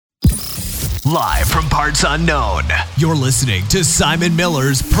Live from parts unknown, you're listening to Simon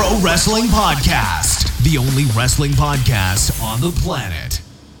Miller's Pro Wrestling Podcast, the only wrestling podcast on the planet,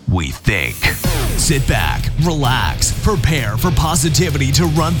 we think. Sit back, relax, prepare for positivity to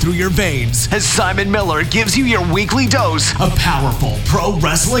run through your veins as Simon Miller gives you your weekly dose of powerful pro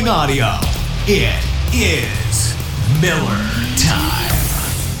wrestling audio. It is Miller Time.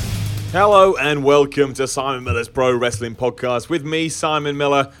 Hello and welcome to Simon Miller's Pro Wrestling Podcast with me, Simon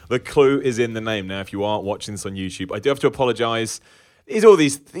Miller. The clue is in the name. Now, if you aren't watching this on YouTube, I do have to apologise. It's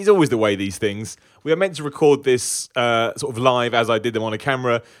always the way these things. We are meant to record this sort of live as I did them on a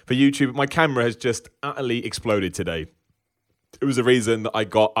camera for YouTube. My camera has just utterly exploded today. It was the reason that I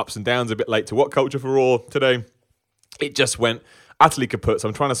got ups and downs a bit late to What Culture for Raw today. It just went utterly kaput, so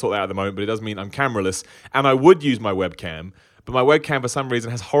I'm trying to sort that out at the moment, but it does mean I'm cameraless. And I would use my webcam, but my webcam for some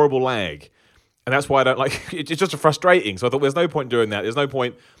reason has horrible lag. And that's why I don't like it's just frustrating. So I thought there's no point doing that. There's no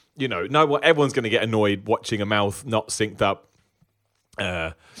point, everyone's going to get annoyed watching a mouth not synced up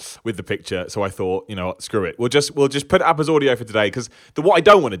with the picture. So I thought, screw it. We'll just put it up as audio for today, because what I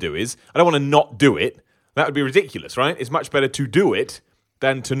don't want to do is I don't want to not do it. That would be ridiculous, right? It's much better to do it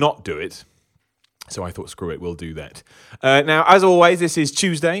than to not do it. So I thought, screw it, we'll do that. Now, as always, this is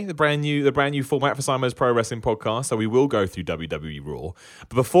Tuesday, the brand new format for Simon's Pro Wrestling Podcast. So we will go through WWE Raw.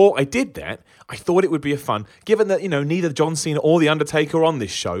 But before I did that, I thought it would be a fun, given that neither John Cena or The Undertaker are on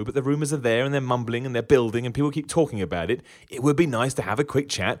this show, but the rumors are there and they're mumbling and they're building and people keep talking about it. It would be nice to have a quick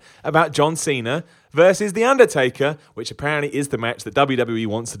chat about John Cena versus The Undertaker, which apparently is the match that WWE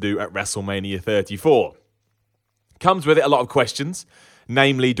wants to do at WrestleMania 34. Comes with it a lot of questions.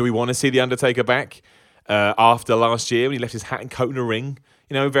 Namely, do we want to see The Undertaker back after last year when he left his hat and coat in a ring?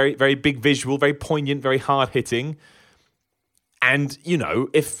 Very, very big visual, very poignant, very hard-hitting. And,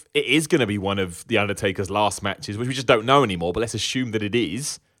 if it is going to be one of The Undertaker's last matches, which we just don't know anymore, but let's assume that it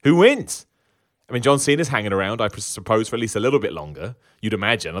is, who wins? I mean, John Cena's hanging around, I suppose, for at least a little bit longer, you'd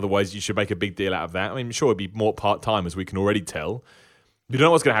imagine. Otherwise, you should make a big deal out of that. I mean, sure, it'd be more part-time, as we can already tell. You don't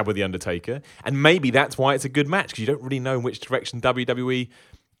know what's going to happen with The Undertaker. And maybe that's why it's a good match, because you don't really know in which direction WWE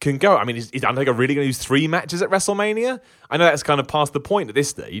can go. I mean, is Undertaker really going to use 3 matches at WrestleMania? I know that's kind of past the point at this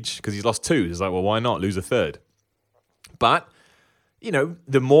stage, because he's lost 2. It's like, well, why not lose a third? But,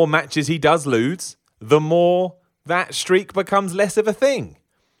 the more matches he does lose, the more that streak becomes less of a thing.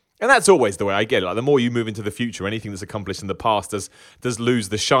 And that's always the way I get it. Like, the more you move into the future, anything that's accomplished in the past does lose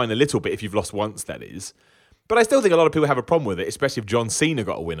the shine a little bit if you've lost once, that is. But I still think a lot of people have a problem with it, especially if John Cena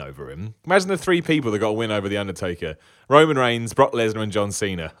got a win over him. Imagine the 3 people that got a win over The Undertaker. Roman Reigns, Brock Lesnar, and John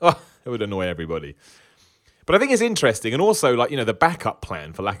Cena. Oh, it would annoy everybody. But I think it's interesting. And also, the backup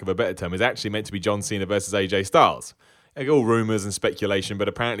plan, for lack of a better term, is actually meant to be John Cena versus AJ Styles. All rumours and speculation, but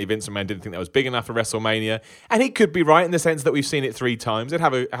apparently Vince McMahon didn't think that was big enough for WrestleMania. And he could be right in the sense that we've seen it 3 times. They'd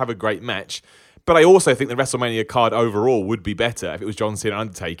have a great match. But I also think the WrestleMania card overall would be better if it was John Cena and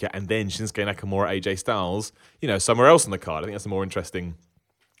Undertaker and then Shinsuke Nakamura, AJ Styles, somewhere else on the card. I think that's a more interesting...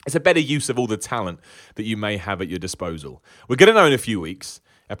 It's a better use of all the talent that you may have at your disposal. We're going to know in a few weeks.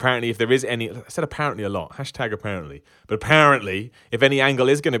 Apparently, if there is any... I said apparently a lot. Hashtag apparently. But apparently, if any angle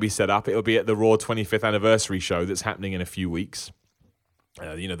is going to be set up, it'll be at the Raw 25th anniversary show that's happening in a few weeks.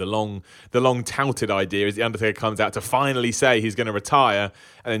 The long touted idea is The Undertaker comes out to finally say he's going to retire,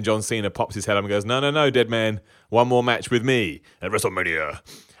 and then John Cena pops his head up and goes, no, dead man, one more match with me at WrestleMania.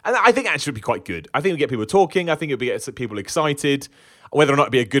 And I think that should be quite good. I think it'll get people talking. I think it'll get people excited. Whether or not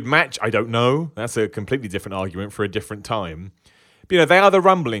it'll be a good match, I don't know. That's a completely different argument for a different time. But, they are the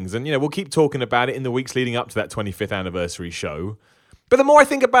rumblings, and, we'll keep talking about it in the weeks leading up to that 25th anniversary show. But the more I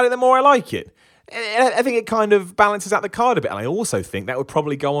think about it, the more I like it. I think it kind of balances out the card a bit. And I also think that would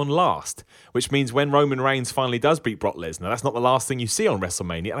probably go on last, which means when Roman Reigns finally does beat Brock Lesnar, that's not the last thing you see on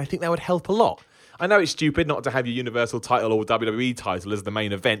WrestleMania, and I think that would help a lot. I know it's stupid not to have your Universal title or WWE title as the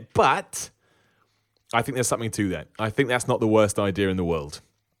main event, but I think there's something to that. I think that's not the worst idea in the world,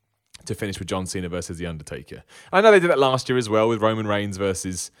 to finish with John Cena versus The Undertaker. I know they did that last year as well with Roman Reigns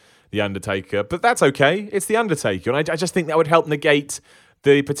versus The Undertaker, but that's okay. It's The Undertaker, and I just think that would help negate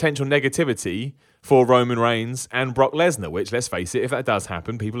the potential negativity for Roman Reigns and Brock Lesnar, which, let's face it, if that does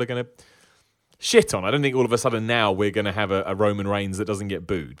happen, people are going to shit on. I don't think all of a sudden now we're going to have a Roman Reigns that doesn't get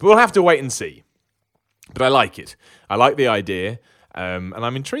booed. But we'll have to wait and see. But I like it. I like the idea. And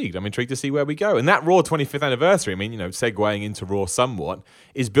I'm intrigued. I'm intrigued to see where we go. And that Raw 25th anniversary, segueing into Raw somewhat,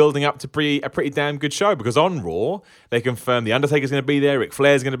 is building up to a pretty damn good show. Because on Raw, they confirmed The Undertaker's going to be there, Ric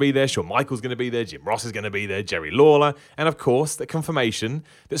Flair's going to be there, Shawn Michaels going to be there, Jim Ross is going to be there, Jerry Lawler, and of course, the confirmation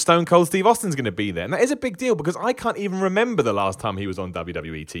that Stone Cold Steve Austin's going to be there. And that is a big deal because I can't even remember the last time he was on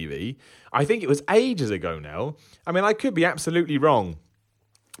WWE TV. I think it was ages ago now. I mean, I could be absolutely wrong.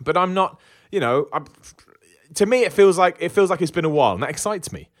 But I'm not... To me, it feels like it's been a while, and that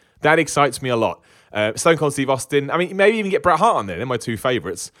excites me. That excites me a lot. Stone Cold Steve Austin. I mean, maybe even get Bret Hart on there. They're my two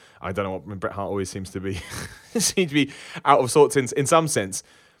favourites. I don't know what Bret Hart always seems to be out of sorts in some sense.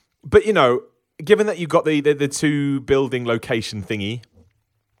 But given that you've got the two building location thingy,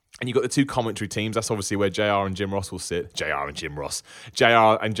 and you've got the two commentary teams, that's obviously where JR and Jim Ross will sit. JR and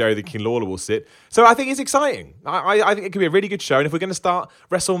Jerry the King Lawler will sit. So I think it's exciting. I think it could be a really good show. And if we're going to start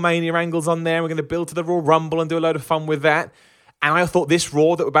WrestleMania angles on there, we're going to build to the Royal Rumble and do a load of fun with that. And I thought this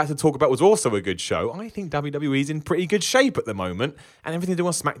Raw that we're about to talk about was also a good show. I think WWE's in pretty good shape at the moment. And everything to do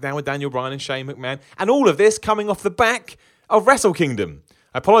on SmackDown with Daniel Bryan and Shane McMahon. And all of this coming off the back of Wrestle Kingdom.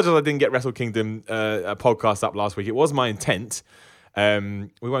 I apologise I didn't get Wrestle Kingdom podcast up last week. It was my intent.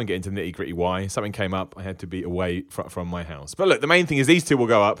 We won't get into the nitty-gritty why. Something came up. I had to be away from my house. But look, the main thing is these two will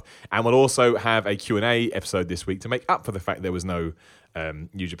go up. And we'll also have a Q&A episode this week to make up for the fact there was no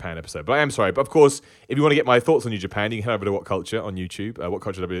New Japan episode. But I am sorry. But of course, if you want to get my thoughts on New Japan, you can head over to What Culture on YouTube. What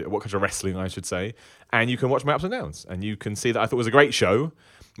Culture Wrestling, I should say. And you can watch my ups and downs. And you can see that I thought it was a great show.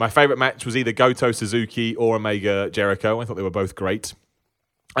 My favourite match was either Goto Suzuki or Omega Jericho. I thought they were both great.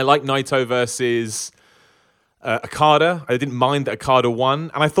 I like Naito versus Okada. I didn't mind that Okada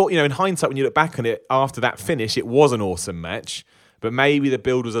won. And I thought, in hindsight, when you look back on it, after that finish, it was an awesome match. But maybe the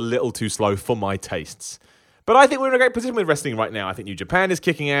build was a little too slow for my tastes. But I think we're in a great position with wrestling right now. I think New Japan is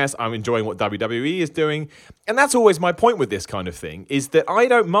kicking ass. I'm enjoying what WWE is doing. And that's always my point with this kind of thing, is that I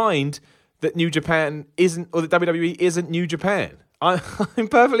don't mind that New Japan isn't, or that WWE isn't New Japan. I'm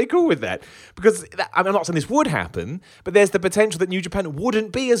perfectly cool with that. Because I'm not saying this would happen, but there's the potential that New Japan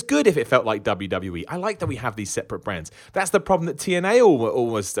wouldn't be as good if it felt like WWE. I like that we have these separate brands. That's the problem that TNA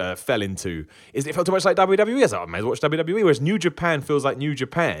almost fell into, is it felt too much like WWE. I was like, I may as well watch WWE, whereas New Japan feels like New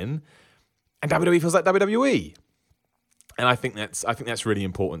Japan, and WWE feels like WWE. And I think that's really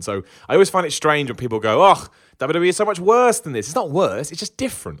important. So I always find it strange when people go, oh, WWE is so much worse than this. It's not worse, it's just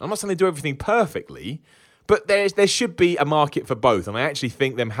different. I'm not saying they do everything perfectly, but there should be a market for both. And I actually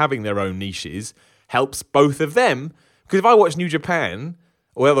think them having their own niches helps both of them. Because if I watch New Japan,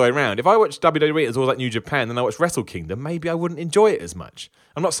 or the other way around, if I watch WWE as well as like New Japan, then I watch Wrestle Kingdom, maybe I wouldn't enjoy it as much.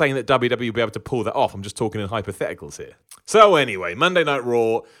 I'm not saying that WWE will be able to pull that off. I'm just talking in hypotheticals here. So anyway, Monday Night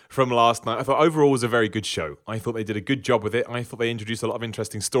Raw from last night, I thought overall was a very good show. I thought they did a good job with it. I thought they introduced a lot of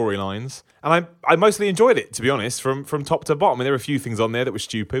interesting storylines. And I mostly enjoyed it, to be honest, from top to bottom. And there were a few things on there that were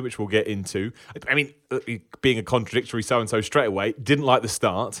stupid, which we'll get into. I mean, being a contradictory so-and-so straight away, didn't like the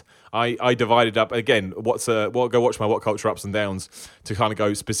start. I divided up, again, go watch my What Culture Ups and Downs to kind of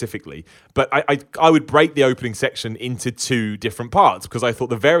go specifically. But I would break the opening section into two different parts, because I thought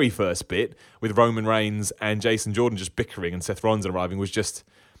the very first bit with Roman Reigns and Jason Jordan just bickering and Seth Rollins arriving was just,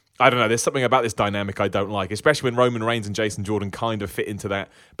 I don't know, there's something about this dynamic I don't like, especially when Roman Reigns and Jason Jordan kind of fit into that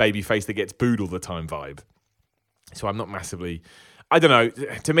babyface that gets booed all the time vibe. So I'm not massively, I don't know,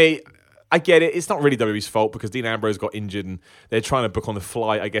 to me, I get it. It's not really WWE's fault because Dean Ambrose got injured and they're trying to book on the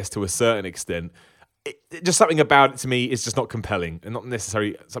fly, I guess, to a certain extent. Just something about it to me is just not compelling and not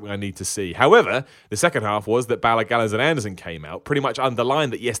necessarily something I need to see. However, the second half was that Balor, Gallows and Anderson came out, pretty much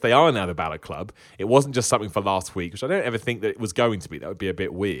underlined that, yes, they are now the Balor Club. It wasn't just something for last week, which I don't ever think that it was going to be. That would be a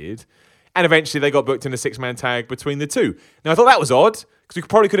bit weird. And eventually they got booked in a six-man tag between the two. Now, I thought that was odd because we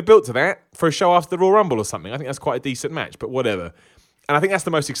probably could have built to that for a show after the Royal Rumble or something. I think that's quite a decent match, but whatever. And I think that's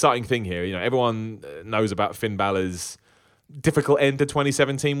the most exciting thing here. Everyone knows about Finn Balor's difficult end to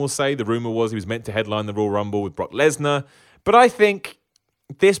 2017, we'll say. The rumor was he was meant to headline the Royal Rumble with Brock Lesnar. But I think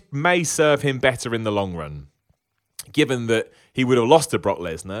this may serve him better in the long run. Given that he would have lost to Brock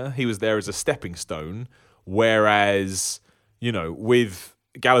Lesnar, he was there as a stepping stone. Whereas, with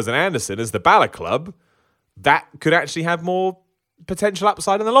Gallows and Anderson as the Balor Club, that could actually have more potential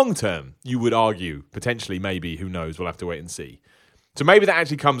upside in the long term, you would argue. Potentially, maybe, who knows? We'll have to wait and see. So maybe that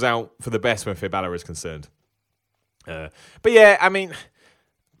actually comes out for the best when Finn Balor is concerned. But yeah, I mean,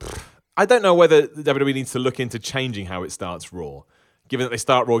 I don't know whether WWE needs to look into changing how it starts Raw, given that they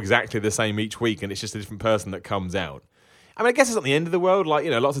start Raw exactly the same each week and it's just a different person that comes out. I mean, I guess it's not the end of the world. Like,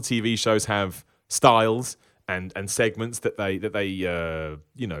 lots of TV shows have styles and segments that they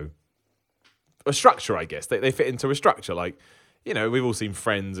a structure, I guess. They fit into a structure. Like, we've all seen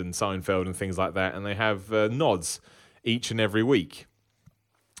Friends and Seinfeld and things like that, and they have nods each and every week.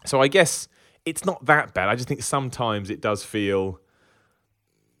 So I guess it's not that bad. I just think sometimes it does feel,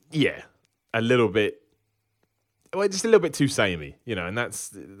 a little bit, just a little bit too samey, and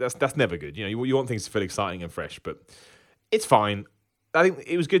that's never good. You want things to feel exciting and fresh, but it's fine. I think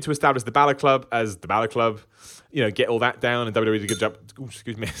it was good to establish the Balor Club as the Balor Club. Get all that down, and WWE did a good job. Ooh,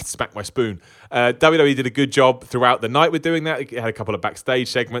 excuse me, smack my spoon. WWE did a good job throughout the night with doing that. It had a couple of backstage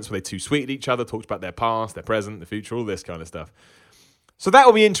segments where they too sweeted each other, talked about their past, their present, the future, all this kind of stuff. So that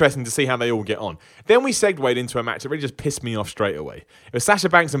will be interesting to see how they all get on. Then we segued into a match that really just pissed me off straight away. It was Sasha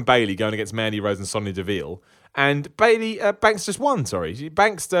Banks and Bayley going against Mandy Rose and Sonya Deville. And Banks just won, sorry.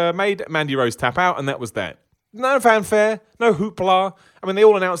 Banks made Mandy Rose tap out, and that was that. No fanfare, no hoopla. I mean, they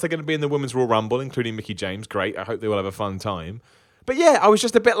all announced they're going to be in the Women's Royal Rumble, including Mickie James. Great. I hope they will have a fun time. But yeah, I was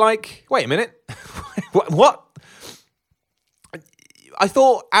just a bit like, wait a minute. What? I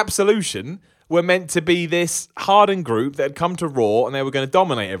thought Absolution were meant to be this hardened group that had come to Raw and they were going to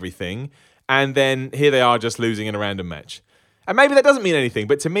dominate everything. And then here they are just losing in a random match. And maybe that doesn't mean anything,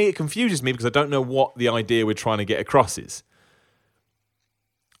 but to me it confuses me because I don't know what the idea we're trying to get across is.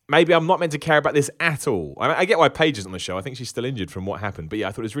 Maybe I'm not meant to care about this at all. I get why Paige is on the show. I think she's still injured from what happened. But yeah,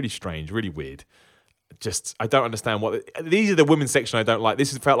 I thought it was really strange, really weird. I don't understand these are the women's section I don't like.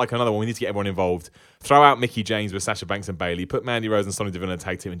 This has felt like another one. We need to get everyone involved. Throw out Mickie James with Sasha Banks and Bayley. Put Mandy Rose and Sonya Deville in a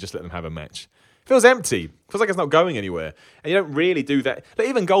tag team and just let them have a match. Feels empty. Feels like it's not going anywhere. And you don't really do that. But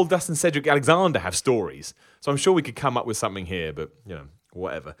even Goldust and Cedric Alexander have stories. So I'm sure we could come up with something here, but,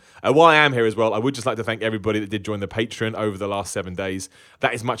 whatever. While I am here as well, I would just like to thank everybody that did join the Patreon over the last 7 days.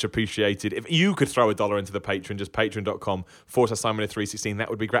 That is much appreciated. If you could throw $1 into the Patreon, just patreon.com/Simon316, that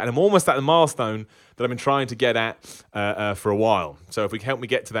would be great. And I'm almost at the milestone that I've been trying to get at for a while. So if we can help me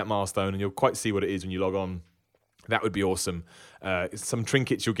get to that milestone, and you'll quite see what it is when you log on, that would be awesome. Some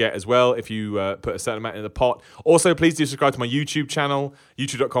trinkets you'll get as well if you put a certain amount in the pot. Also, please do subscribe to my YouTube channel,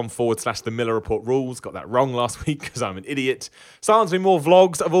 youtube.com/The Miller Report Rules. Got that wrong last week because I'm an idiot. Starting to do more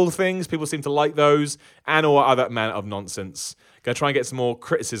vlogs of all things. People seem to like those and all other manner of nonsense. Going to try and get some more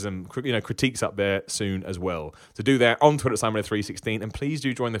critiques up there soon as well. To do that, on Twitter, Simon316. And please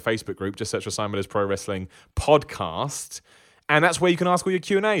do join the Facebook group. Just search for Simon Miller's Pro Wrestling Podcast. And that's where you can ask all your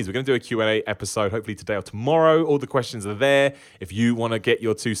Q&As. We're going to do a Q&A episode, hopefully today or tomorrow. All the questions are there. If you want to get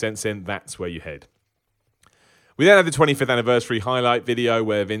your 2 cents in, that's where you head. We then had the 25th anniversary highlight video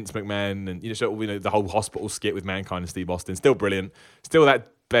where Vince McMahon and the whole hospital skit with Mankind and Steve Austin. Still brilliant. Still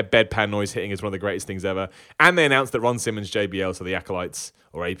that bedpan noise hitting is one of the greatest things ever. And they announced that Ron Simmons, JBL, so the Acolytes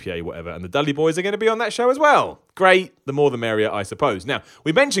or APA, whatever, and the Dudley Boys are going to be on that show as well. Great. The more the merrier, I suppose. Now,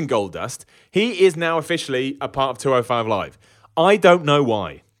 we mentioned Goldust. He is now officially a part of 205 Live. I don't know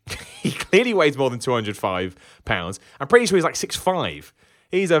why. He clearly weighs more than 205 pounds. I'm pretty sure he's like 6'5".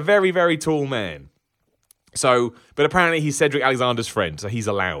 He's a very, very tall man. So, but apparently he's Cedric Alexander's friend, so he's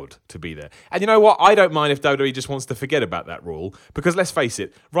allowed to be there. And you know what? I don't mind if WWE just wants to forget about that rule, because let's face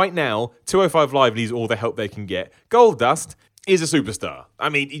it, right now, 205 Live needs all the help they can get. Goldust is a superstar. I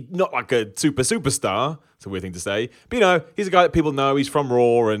mean, he's not like a superstar. It's a weird thing to say. But, he's a guy that people know. He's from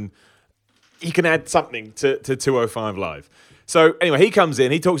Raw, and he can add something to 205 Live. So anyway, he comes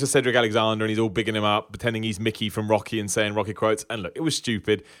in, he talks to Cedric Alexander, and he's all bigging him up, pretending he's Mickey from Rocky and saying Rocky quotes. And look, it was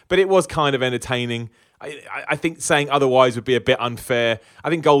stupid, but it was kind of entertaining. I think saying otherwise would be a bit unfair. I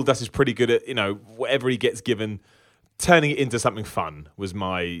think Goldust is pretty good at, whatever he gets given, turning it into something fun was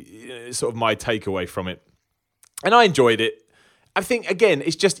my my takeaway from it. And I enjoyed it. I think, again,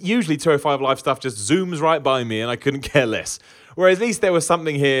 it's just usually 205 Live stuff just zooms right by me and I couldn't care less. Whereas at least there was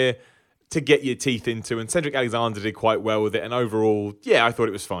something here to get your teeth into, and Cedric Alexander did quite well with it, and overall, yeah, I thought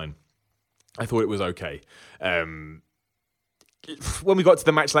it was fine. I thought it was okay. When we got to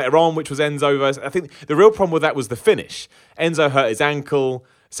the match later on, which was Enzo versus, I think the real problem with that was the finish. Enzo hurt his ankle,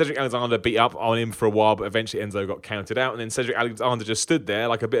 Cedric Alexander beat up on him for a while, but eventually Enzo got counted out, and then Cedric Alexander just stood there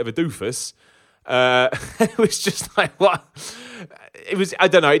like a bit of a doofus. It was just like, what? It was, I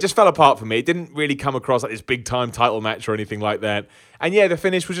don't know, it just fell apart for me. It didn't really come across like this big time title match or anything like that. And yeah, the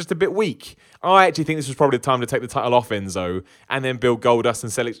finish was just a bit weak. I actually think this was probably the time to take the title off Enzo and then build Goldust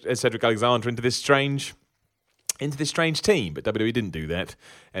and Cedric Alexander into this strange team. But WWE didn't do that.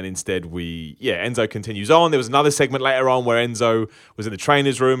 And instead Enzo continues on. There was another segment later on where Enzo was in the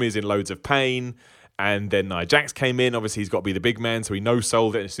trainer's room. He was in loads of pain. And then Nia Jax came in. Obviously, he's got to be the big man, so he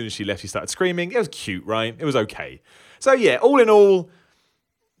no-sold it. And as soon as she left, he started screaming. It was cute, right? It was okay. So, yeah, all in all,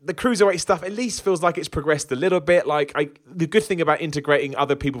 the Cruiserweight stuff at least feels like it's progressed a little bit. The good thing about integrating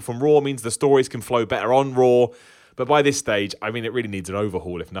other people from Raw means the stories can flow better on Raw. But by this stage, I mean, it really needs an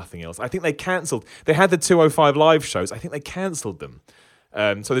overhaul, if nothing else. I think they cancelled. They had the 205 Live shows. I think they cancelled them.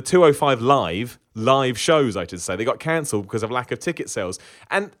 So the 205 live shows, I should say, they got cancelled because of lack of ticket sales.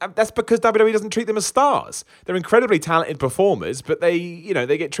 And that's because WWE doesn't treat them as stars. They're incredibly talented performers, but they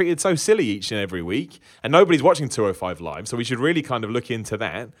get treated so silly each and every week. And nobody's watching 205 Live, so we should really kind of look into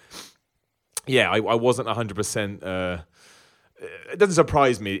that. Yeah, I wasn't 100% it doesn't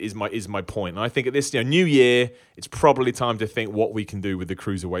surprise me is my point. And I think at this new year, it's probably time to think what we can do with the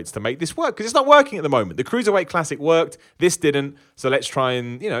cruiserweights to make this work, because it's not working at the moment. The Cruiserweight Classic worked, this didn't. So let's try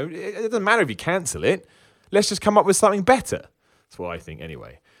and it doesn't matter if you cancel it. Let's just come up with something better. That's what I think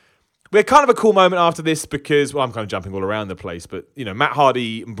anyway. We had kind of a cool moment after this because, well, I'm kind of jumping all around the place, but, Matt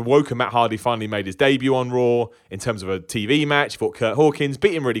Hardy finally made his debut on Raw in terms of a TV match. He fought Kurt Hawkins,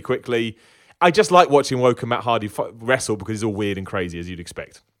 beat him really quickly. I just like watching Woke and Matt Hardy wrestle because it's all weird and crazy, as you'd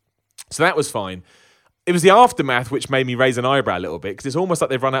expect. So that was fine. It was the aftermath which made me raise an eyebrow a little bit, because it's almost like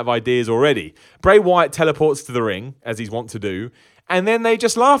they've run out of ideas already. Bray Wyatt teleports to the ring, as he's wont to do, and then they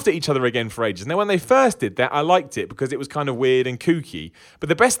just laughed at each other again for ages. Now, when they first did that, I liked it because it was kind of weird and kooky. But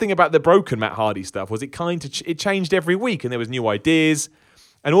the best thing about the broken Matt Hardy stuff was it changed every week, and there was new ideas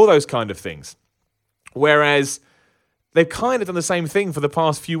and all those kind of things. Whereas they've kind of done the same thing for the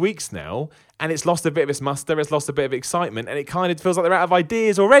past few weeks now, and it's lost a bit of its muster, it's lost a bit of excitement, and it kind of feels like they're out of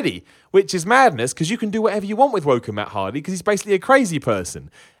ideas already, which is madness, because you can do whatever you want with Woken Matt Hardy, because he's basically a crazy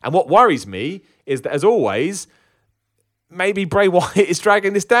person. And what worries me is that, as always, maybe Bray Wyatt is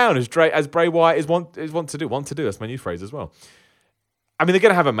dragging this down, as Bray Wyatt is want to do. That's my new phrase as well. I mean, they're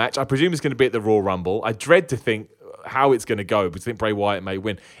going to have a match. I presume it's going to be at the Royal Rumble. I dread to think how it's going to go, because I think Bray Wyatt may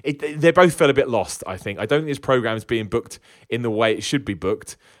win. They both felt a bit lost, I think. I don't think this program is being booked in the way it should be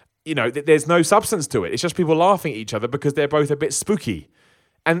booked. There's no substance to it. It's just people laughing at each other because they're both a bit spooky.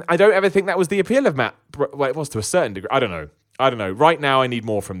 And I don't ever think that was the appeal of Matt. Well, it was to a certain degree. I don't know. Right now, I need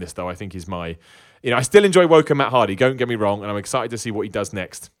more from this, though, I think is my... I still enjoy Woken Matt Hardy, don't get me wrong, and I'm excited to see what he does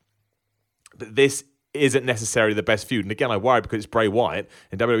next. But this isn't necessarily the best feud. And again, I worry because it's Bray Wyatt,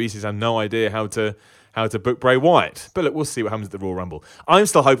 and WWE says I have no idea how to book Bray Wyatt. But look, we'll see what happens at the Royal Rumble. I'm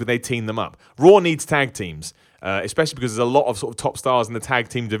still hoping they team them up. Raw needs tag teams, especially because there's a lot of sort of top stars in the tag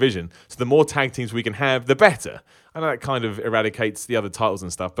team division. So the more tag teams we can have, the better. I know that kind of eradicates the other titles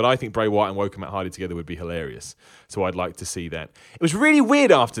and stuff, but I think Bray Wyatt and Woken Matt Hardy together would be hilarious. So I'd like to see that. It was really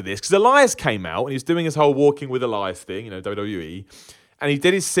weird after this, because Elias came out, and he was doing his whole Walking with Elias thing, WWE, and he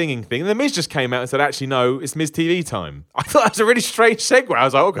did his singing thing, and the Miz just came out and said, actually, no, it's Miz TV time. I thought that was a really strange segue. I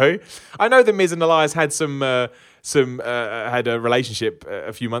was like, okay. I know the Miz and Elias had had a relationship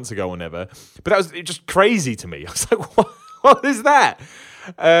a few months ago or never, but that was just crazy to me. I was like, what is that?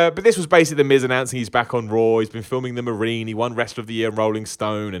 But this was basically the Miz announcing he's back on Raw. He's been filming The Marine. He won Wrestler of the Year in Rolling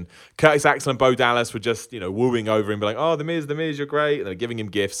Stone. And Curtis Axel and Bo Dallas were just, wooing over him, be like, oh, The Miz, you're great. And they're giving him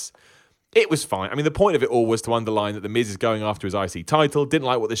gifts. It was fine. I mean, the point of it all was to underline that The Miz is going after his IC title. Didn't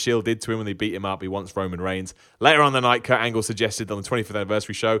like what The Shield did to him when they beat him up. He wants Roman Reigns. Later on the night, Kurt Angle suggested on the 25th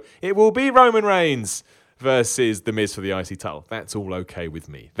anniversary show, it will be Roman Reigns versus The Miz for the IC title. That's all okay with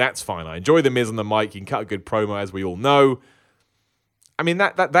me. That's fine. I enjoy The Miz on the mic. He can cut a good promo, as we all know. I mean,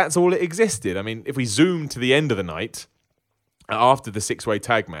 that's all it existed. I mean, if we zoom to the end of the night, after the six-man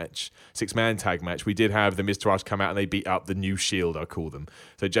tag match, we did have the Miz Taraj come out and they beat up the new Shield, I call them.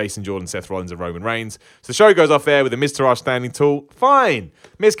 So Jason Jordan, Seth Rollins, and Roman Reigns. So the show goes off there with the Miz Taraj standing tall. Fine.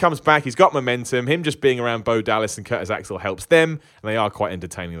 Miz comes back. He's got momentum. Him just being around Bo Dallas and Curtis Axel helps them. And they are quite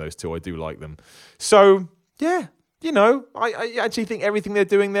entertaining, those two. I do like them. So, yeah. I actually think everything they're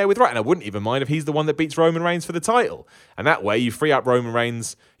doing there with right, and I wouldn't even mind if he's the one that beats Roman Reigns for the title. And that way you free up Roman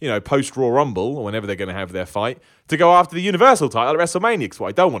Reigns, post Raw Rumble, or whenever they're going to have their fight, to go after the Universal title at WrestleMania. Because what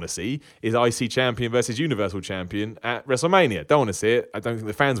I don't want to see is IC Champion versus Universal Champion at WrestleMania. Don't want to see it. I don't think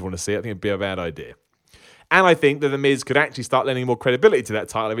the fans want to see it. I think it'd be a bad idea. And I think that The Miz could actually start lending more credibility to that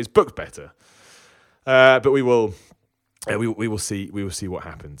title if it's booked better. But we will... we will see. We will see what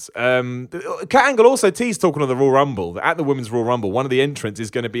happens. Kurt Angle also teased, talking on the Royal Rumble, that at the Women's Royal Rumble, one of the entrants is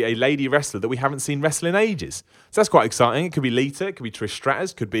going to be a lady wrestler that we haven't seen wrestle in ages. So that's quite exciting. It could be Lita, it could be Trish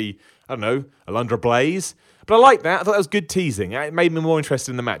Stratus, could be, I don't know, Alundra Blaze. But I like that. I thought that was good teasing. It made me more interested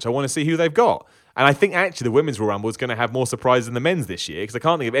in the match. I want to see who they've got. And I think actually the Women's Royal Rumble is going to have more surprises than the men's this year, because I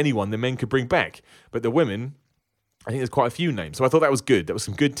can't think of anyone the men could bring back. But the women, I think there's quite a few names. So I thought that was good. That was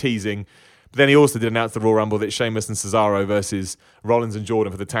some good teasing. But then he also did announce the Royal Rumble that Sheamus and Cesaro versus Rollins and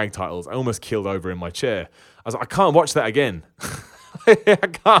Jordan for the tag titles. I almost killed over in my chair. I was like, I can't watch that again. I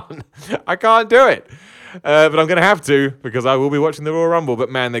can't do it. But I'm going to have to, because I will be watching the Royal Rumble. But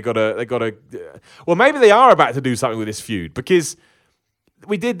man, they got to. Well, maybe they are about to do something with this feud, because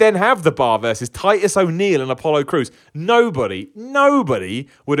we did then have the Bar versus Titus O'Neil and Apollo Crews. Nobody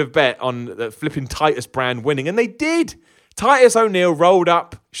would have bet on the flipping Titus brand winning, and they did. Titus O'Neil rolled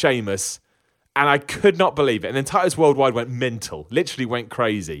up Sheamus. And I could not believe it. And then Titus Worldwide went mental, literally went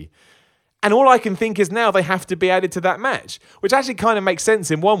crazy. And all I can think is now they have to be added to that match, which actually kind of makes sense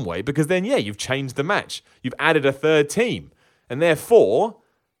in one way, because then, you've changed the match. You've added a third team. And therefore,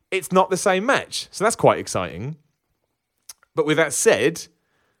 it's not the same match. So that's quite exciting. But with that said,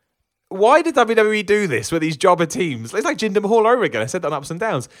 why did WWE do this with these jobber teams? It's like Jinder Mahal over again. I said that on Ups and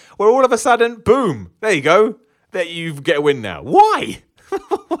Downs. Where all of a sudden, boom, there you go. There you get a win now. Why?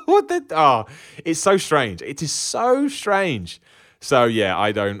 It's so strange. It is so strange. So yeah,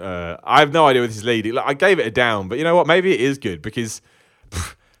 I have no idea where this is leading. Look, I gave it a down, but you know what? Maybe it is good because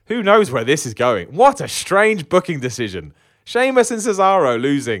who knows where this is going? What a strange booking decision. Sheamus and Cesaro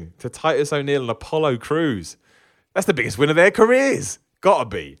losing to Titus O'Neil and Apollo Crews. That's the biggest win of their careers. Gotta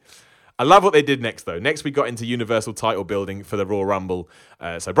be. I love what they did next, though. Next, we got into Universal title building for the Raw Rumble.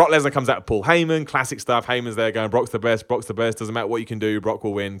 So Brock Lesnar comes out to Paul Heyman. Classic stuff. Heyman's there going, Brock's the best. Brock's the best. Doesn't matter what you can do. Brock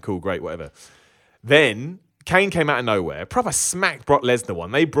will win. Cool, great, whatever. Then Kane came out of nowhere. Proper smacked Brock Lesnar one.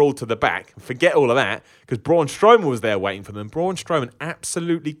 They brawled to the back. Forget all of that because Braun Strowman was there waiting for them. Braun Strowman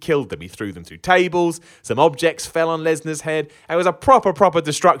absolutely killed them. He threw them through tables. Some objects fell on Lesnar's head. It was a proper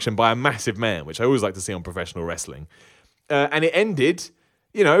destruction by a massive man, which I always like to see on professional wrestling. And it ended,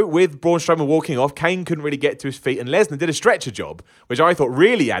 with Braun Strowman walking off. Kane couldn't really get to his feet, and Lesnar did a stretcher job, which I thought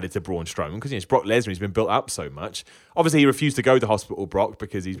really added to Braun Strowman because it's Brock Lesnar. He's been built up so much. Obviously, he refused to go to hospital, Brock,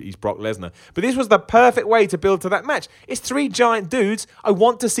 because he's Brock Lesnar. But this was the perfect way to build to that match. It's three giant dudes. I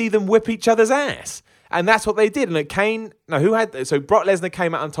want to see them whip each other's ass. And that's what they did. And so Brock Lesnar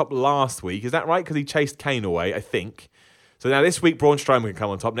came out on top last week. Is that right? Because he chased Kane away, I think. So now this week, Braun Strowman can come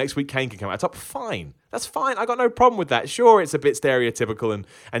on top. Next week, Kane can come out on top. Fine. That's fine. I got no problem with that. Sure, it's a bit stereotypical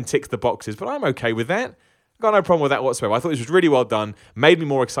and ticks the boxes, but I'm okay with that. I got no problem with that whatsoever. I thought this was really well done. Made me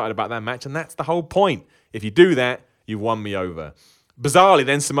more excited about that match, and that's the whole point. If you do that, you've won me over. Bizarrely,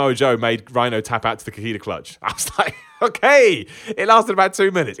 then Samoa Joe made Rhino tap out to the Kakita clutch. I was like, okay. It lasted about 2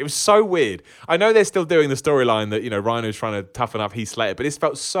 minutes. It was so weird. I know they're still doing the storyline that, Rhino's trying to toughen up Heath Slater, but this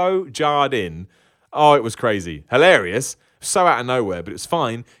felt so jarred in. Oh, it was crazy. Hilarious. So out of nowhere, but it was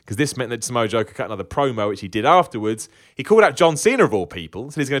fine because this meant that Samoa Joe could cut another promo, which he did afterwards. He called out John Cena of all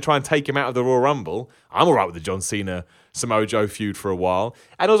people, so he's going to try and take him out of the Royal Rumble. I'm all right with the John Cena Samoa Joe feud for a while.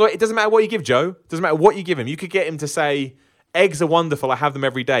 And also, it doesn't matter what you give Joe. It doesn't matter what you give him. You could get him to say, eggs are wonderful, I have them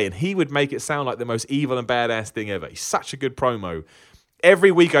every day, and he would make it sound like the most evil and badass thing ever. He's such a good promo. Every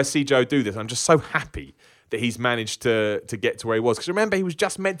week I see Joe do this. I'm just so happy that he's managed to get to where he was. Because remember, he was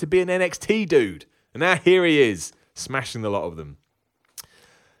just meant to be an NXT dude. And now here he is, smashing the lot of them.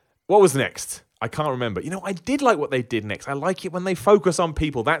 What was next? I can't remember. I did like what they did next. I like it when they focus on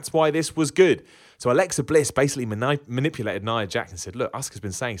people. That's why this was good. So Alexa Bliss basically manipulated Nia Jax and said, look, Asuka's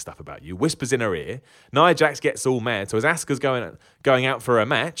been saying stuff about you. Whispers in her ear. Nia Jax gets all mad. So as Asuka's going out for a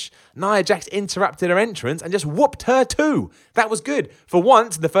match, Nia Jax interrupted her entrance and just whooped her too. That was good. For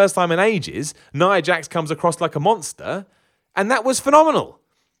once, the first time in ages, Nia Jax comes across like a monster, and that was phenomenal.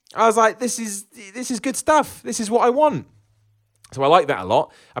 I was like, this is good stuff. This is what I want. So I like that a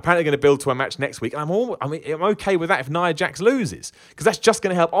lot. Apparently going to build to a match next week. I'm okay with that if Nia Jax loses, because that's just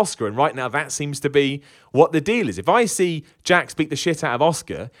going to help Asuka. And right now, that seems to be what the deal is. If I see Jax beat the shit out of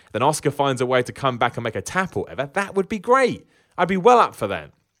Asuka, then Asuka finds a way to come back and make a tap or whatever. That would be great. I'd be well up for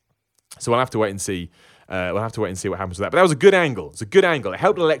that. So we'll have to wait and see. We'll have to wait and see what happens with that. But that was a good angle. It's a good angle. It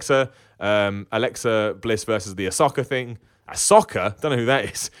helped Alexa Bliss versus the Asuka thing. Asuka, don't know who that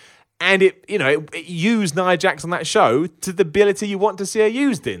is. And it used Nia Jax on that show to the ability you want to see her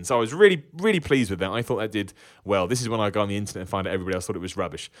used in. So I was really, really pleased with that. I thought that did well. This is when I go on the internet and find out everybody else thought it was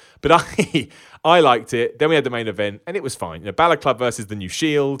rubbish. But I liked it. Then we had the main event, and it was fine. Balor Club versus the New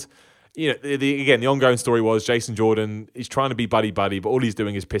Shield. The ongoing story was Jason Jordan. He's trying to be buddy-buddy, but all he's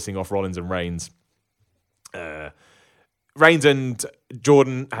doing is pissing off Rollins and Reigns. Reigns and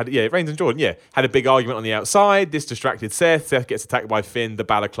Jordan had a big argument on the outside. This distracted Seth. Seth gets attacked by Finn. The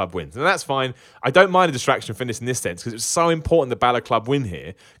Balor Club wins. And that's fine. I don't mind a distraction from this in this sense because it's so important the Balor Club win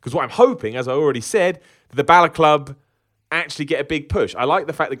here. Because what I'm hoping, as I already said, that the Balor Club actually get a big push. I like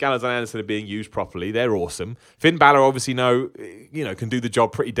the fact that Gallows and Anderson are being used properly. They're awesome. Finn Balor obviously can do the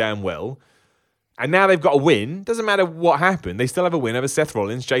job pretty damn well. And now they've got a win. Doesn't matter what happened. They still have a win over Seth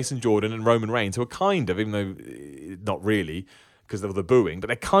Rollins, Jason Jordan, and Roman Reigns, who are kind of, even though not really, because of the booing, but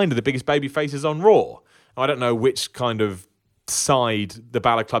they're kind of the biggest baby faces on Raw. I don't know which kind of side the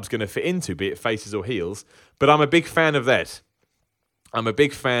Balor Club's going to fit into, be it faces or heels, but I'm a big fan of that. I'm a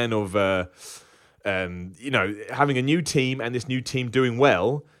big fan of, having a new team and this new team doing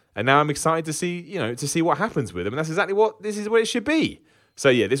well. And now I'm excited to see what happens with them. And that's exactly what it should be. So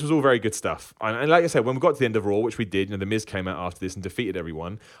yeah, this was all very good stuff. And like I said, when we got to the end of Raw, which we did, the Miz came out after this and defeated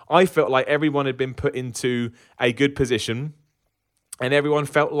everyone, I felt like everyone had been put into a good position and everyone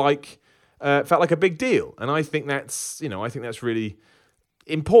felt like a big deal. And I think that's really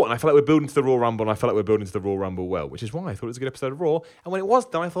important. I felt like we're building to the Raw Rumble, and I felt like we're building to the Raw Rumble well, which is why I thought it was a good episode of Raw. And when it was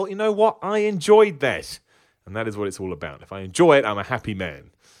done, I thought, you know what? I enjoyed that. And that is what it's all about. If I enjoy it, I'm a happy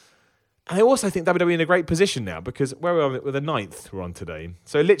man. And I also think WWE in a great position now because where we are with the 9th we're on today.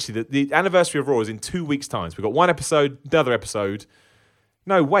 So literally the anniversary of Raw is in 2 weeks' time. So we've got one episode, the other episode.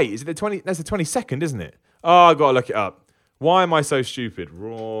 No, wait, is it the 20? That's the 22nd, isn't it? Oh, I've got to look it up. Why am I so stupid?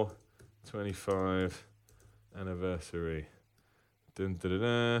 Raw 25 anniversary. Dun, dun, dun,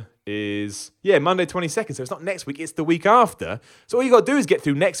 dun, is Monday 22nd. So it's not next week, it's the week after. So all you got to do is get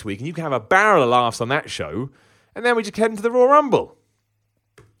through next week and you can have a barrel of laughs on that show. And then we just head into the Raw Rumble.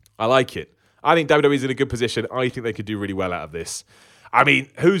 I like it. I think WWE's in a good position. I think they could do really well out of this. I mean,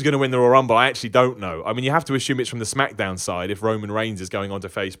 who's going to win the Royal Rumble? I actually don't know. I mean, you have to assume it's from the SmackDown side if Roman Reigns is going on to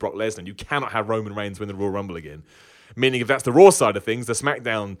face Brock Lesnar. You cannot have Roman Reigns win the Royal Rumble again. Meaning if that's the Raw side of things, the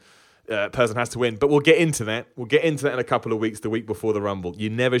SmackDown person has to win. But we'll get into that. We'll get into that in a couple of weeks, the week before the Rumble. You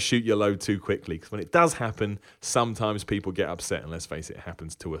never shoot your load too quickly because when it does happen, sometimes people get upset. And let's face it, it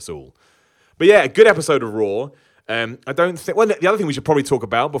happens to us all. But yeah, a good episode of Raw. I don't think. Well, the other thing we should probably talk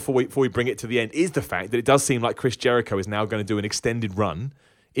about before we bring it to the end is the fact that it does seem like Chris Jericho is now going to do an extended run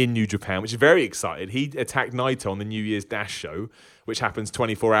in New Japan, which is very exciting. He attacked Naito on the New Year's Dash show, which happens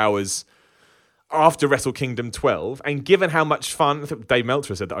 24 hours after Wrestle Kingdom 12. And given how much fun, I think Dave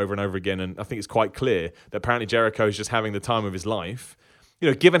Meltzer said that over and over again, and I think it's quite clear that apparently Jericho is just having the time of his life. You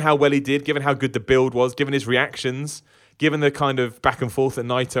know, given how well he did, given how good the build was, given his reactions, given the kind of back and forth that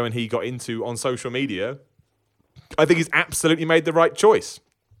Naito and he got into on social media, I think he's absolutely made the right choice.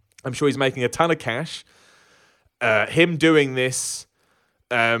 I'm sure he's making a ton of cash. Him doing this,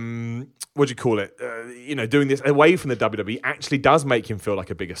 doing this away from the WWE actually does make him feel like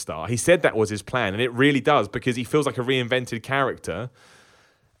a bigger star. He said that was his plan, and it really does because he feels like a reinvented character.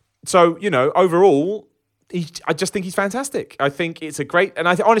 So, overall, I just think he's fantastic. I think it's a great, and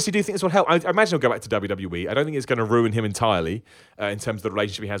I honestly do think this will help. I imagine he'll go back to WWE. I don't think it's going to ruin him entirely in terms of the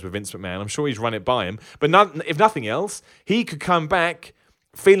relationship he has with Vince McMahon. I'm sure he's run it by him. But if nothing else, he could come back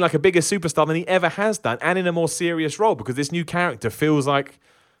feeling like a bigger superstar than he ever has done and in a more serious role because this new character feels like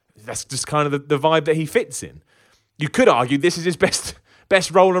that's just kind of the vibe that he fits in. You could argue this is his best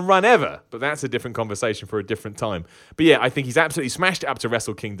role and run ever, but that's a different conversation for a different time. But yeah, I think he's absolutely smashed it up to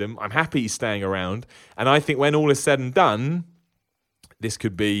Wrestle Kingdom. I'm happy he's staying around, and I think when all is said and done, this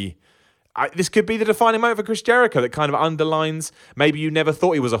could be the defining moment for Chris Jericho that kind of underlines maybe you never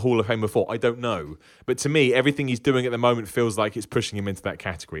thought he was a Hall of Fame before. I don't know. But to me, everything he's doing at the moment feels like it's pushing him into that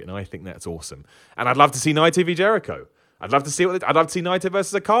category, and I think that's awesome. And I'd love to see Naito v Jericho. I'd love to see Naito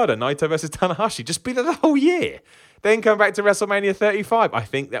versus Okada, Naito versus Tanahashi. Just be there the whole year. Then come back to WrestleMania 35. I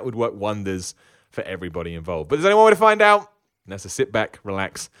think that would work wonders for everybody involved. But there's only one way to find out, and that's to sit back,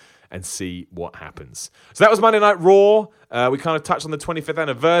 relax, and see what happens. So that was Monday Night Raw. We kind of touched on the 25th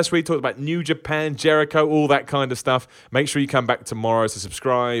anniversary, talked about New Japan, Jericho, all that kind of stuff. Make sure you come back tomorrow to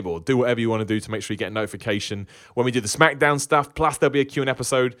subscribe or do whatever you want to do to make sure you get a notification when we do the SmackDown stuff. Plus, there'll be a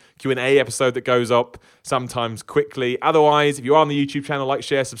Q&A episode that goes up sometimes quickly. Otherwise, if you are on the YouTube channel, like,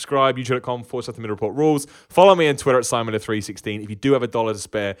 share, subscribe, youtube.com/The Middle Report Rules. Follow me on Twitter at SimonThe316. If you do have $1 to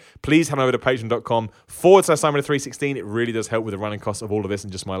spare, please head over to patreon.com/SimonThe316. It really does help with the running costs of all of this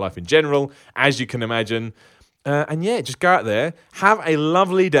and just my life in general, as you can imagine. And yeah, just go out there, have a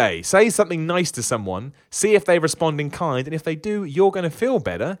lovely day, say something nice to someone, see if they respond in kind, and if they do, you're going to feel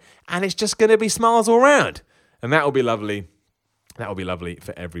better, and it's just going to be smiles all around. And that will be lovely. That will be lovely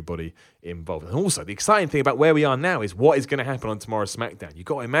for everybody involved. And also, the exciting thing about where we are now is what is going to happen on tomorrow's SmackDown. You've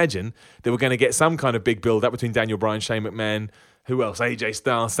got to imagine that we're going to get some kind of big build-up between Daniel Bryan, Shane McMahon, who else? AJ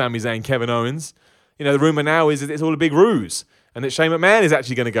Styles, Sami Zayn, Kevin Owens. The rumor now is that it's all a big ruse, and that Shane McMahon is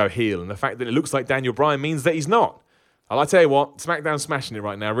actually going to go heel, and the fact that it looks like Daniel Bryan means that he's not. I'll tell you what, SmackDown's smashing it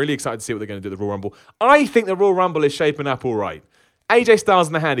right now. Really excited to see what they're going to do at the Royal Rumble. I think the Royal Rumble is shaping up all right. AJ Styles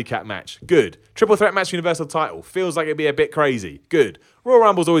in the handicap match, good. Triple threat match, Universal title, feels like it'd be a bit crazy, good. Royal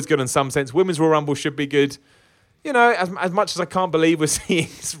Rumble's always good in some sense. Women's Royal Rumble should be good. As much as I can't believe we're seeing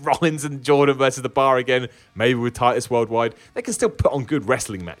Rollins and Jordan versus The Bar again, maybe with Titus Worldwide, they can still put on good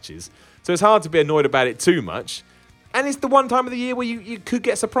wrestling matches. So it's hard to be annoyed about it too much. And it's the one time of the year where you could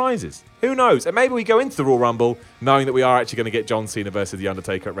get surprises. Who knows? And maybe we go into the Royal Rumble knowing that we are actually going to get John Cena versus The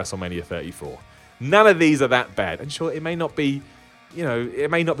Undertaker at WrestleMania 34. None of these are that bad. And sure, it may not be,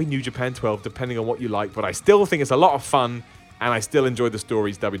 New Japan 12, depending on what you like, but I still think it's a lot of fun, and I still enjoy the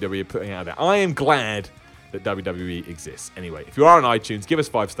stories WWE are putting out there. I am glad that WWE exists. Anyway, if you are on iTunes, give us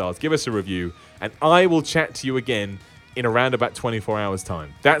 5 stars, give us a review, and I will chat to you again in around about 24 hours'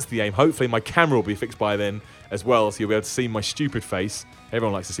 time. That's the aim. Hopefully my camera will be fixed by then as well, so you'll be able to see my stupid face.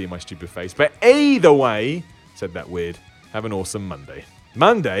 Everyone likes to see my stupid face. But either way, said that weird, have an awesome Monday.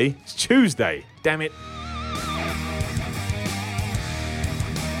 Monday? It's Tuesday. Damn it.